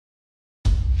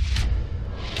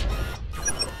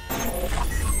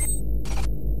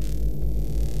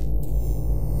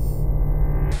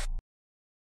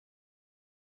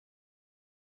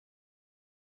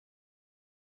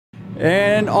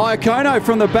And Iacono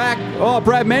from the back. Oh,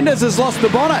 Brad Mendes has lost the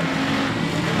bonnet.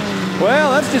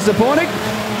 Well, that's disappointing.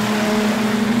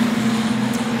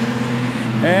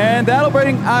 And that'll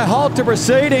bring a halt to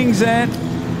proceedings, and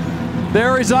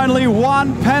there is only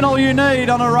one panel you need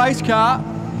on a race car,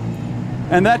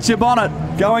 and that's your bonnet,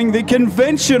 going the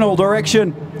conventional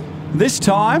direction. This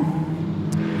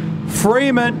time,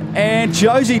 Freeman and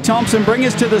Josie Thompson bring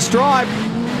us to the stripe.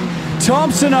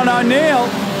 Thompson and O'Neill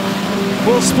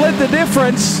will split the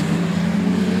difference.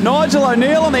 Nigel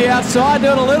O'Neill on the outside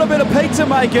doing a little bit of pizza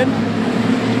making.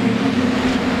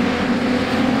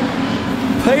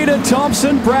 Peter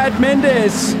Thompson, Brad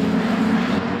Mendes.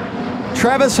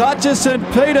 Travis Hutchison,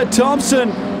 Peter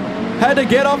Thompson had to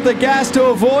get off the gas to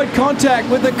avoid contact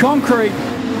with the concrete.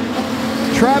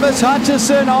 Travis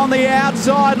Hutchison on the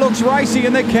outside looks racy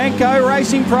in the Kenko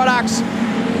Racing Products.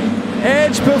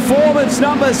 Edge Performance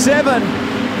number 7.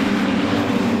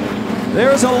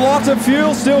 There is a lot of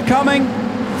fuel still coming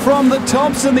from the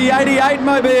Thompson, the 88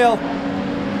 mobile.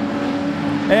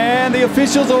 And the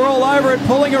officials are all over it,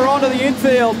 pulling her onto the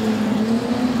infield.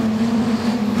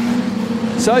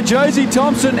 So Josie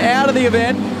Thompson out of the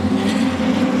event.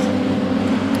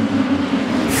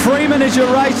 Freeman is your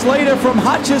race leader from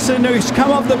Hutchison, who's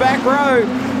come off the back row.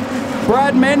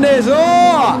 Brad Mendes,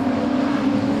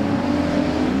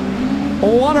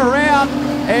 one around,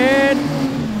 and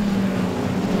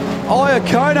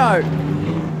Iacono.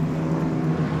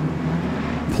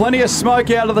 Plenty of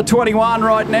smoke out of the 21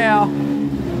 right now.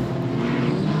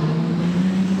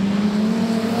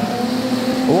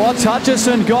 What's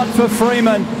Hutchison got for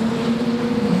Freeman?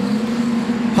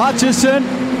 Hutchison,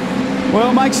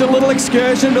 well, makes a little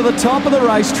excursion to the top of the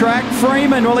racetrack.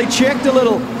 Freeman, well, he checked a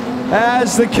little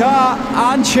as the car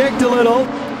unchecked a little.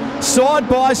 Side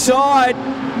by side,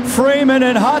 Freeman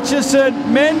and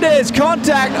Hutchison. Mendes,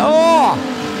 contact. Oh!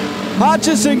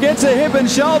 Hutchison gets a hip and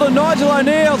shoulder. Nigel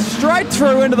O'Neill straight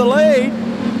through into the lead.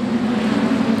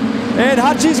 And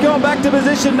Hutchie's gone back to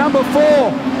position number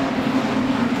 4.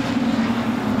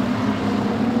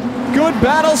 Good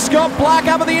battle. Scott Black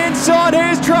up at the inside.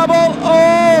 Here's trouble.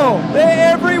 Oh,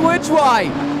 they're every which way.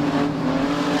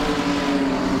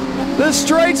 The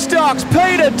street stocks.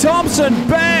 Peter Thompson,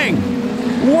 bang.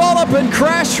 Wallop and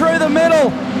crash through the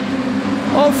middle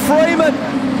of Freeman.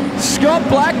 Scott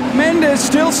Black, Mendes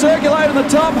still circulating the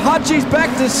top. Hutchie's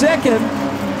back to second.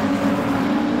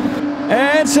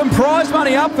 And some prize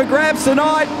money up for grabs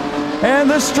tonight. And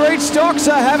the street stocks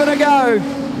are having a go.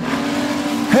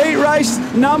 Heat race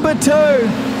number 2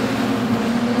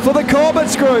 for the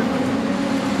Corbet's group.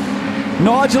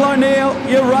 Nigel O'Neill,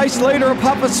 your race leader, a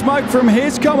puff of smoke from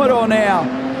his Commodore now.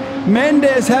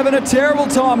 Mendes having a terrible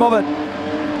time of it.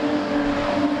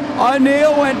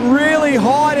 O'Neill went really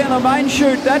high down the main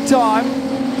chute that time.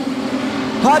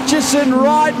 Hutchison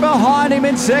right behind him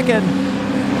in second.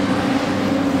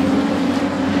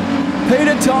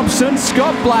 Peter Thompson,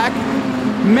 Scott Black,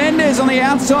 Mendes on the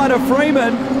outside of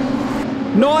Freeman.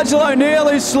 Nigel O'Neill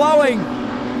is slowing.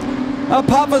 A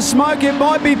puff of smoke, it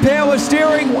might be power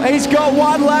steering. He's got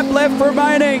 1 lap left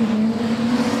remaining.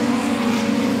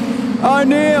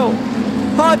 O'Neill,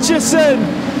 Hutchison.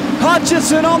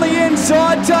 Hutchison on the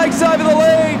inside takes over the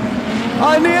lead.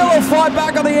 O'Neill will fight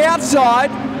back on the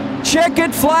outside.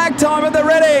 Checkered flag time at the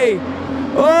ready.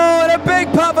 Oh, and a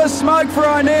big puff of smoke for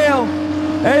O'Neill.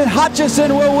 And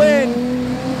Hutchison will win.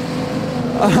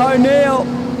 O'Neill,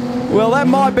 well, that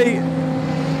might be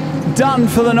done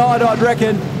for the night, I'd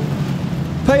reckon.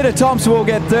 Peter Thompson will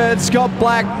get third. Scott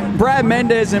Black, Brad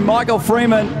Mendes and Michael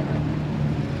Freeman.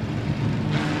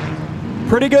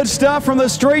 Pretty good stuff from the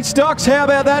street stocks. How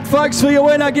about that, folks, for your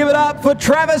winner? Give it up for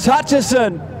Travis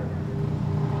Hutchison.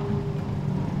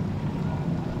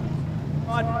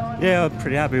 Yeah, I'm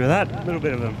pretty happy with that. A little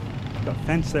bit of a got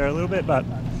fenced there a little bit, but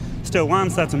still won,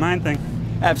 so that's the main thing.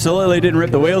 Absolutely, didn't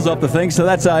rip the wheels off the thing, so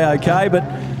that's a-okay, but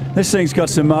this thing's got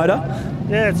some motor.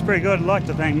 Yeah, it's pretty good. I'd like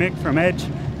to thank Mick from Edge.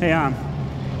 He done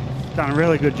a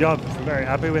really good job. Very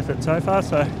happy with it so far,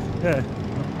 so yeah.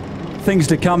 Things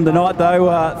to come tonight though,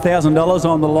 $1,000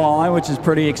 on the line, which is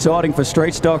pretty exciting for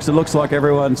street stocks. It looks like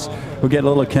everyone's will get a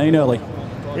little keen early.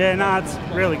 Yeah, no, it's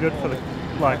really good for the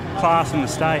class in the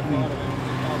state,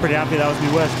 and pretty happy that was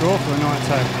my worst draw for the night,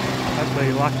 so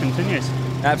hopefully luck continues.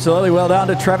 Absolutely, well done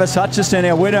to Travis Hutchison,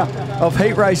 our winner of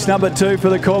heat race number 2 for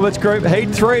the Corbet's group. Heat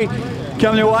 3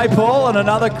 coming your way, Paul, and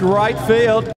another great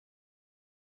field.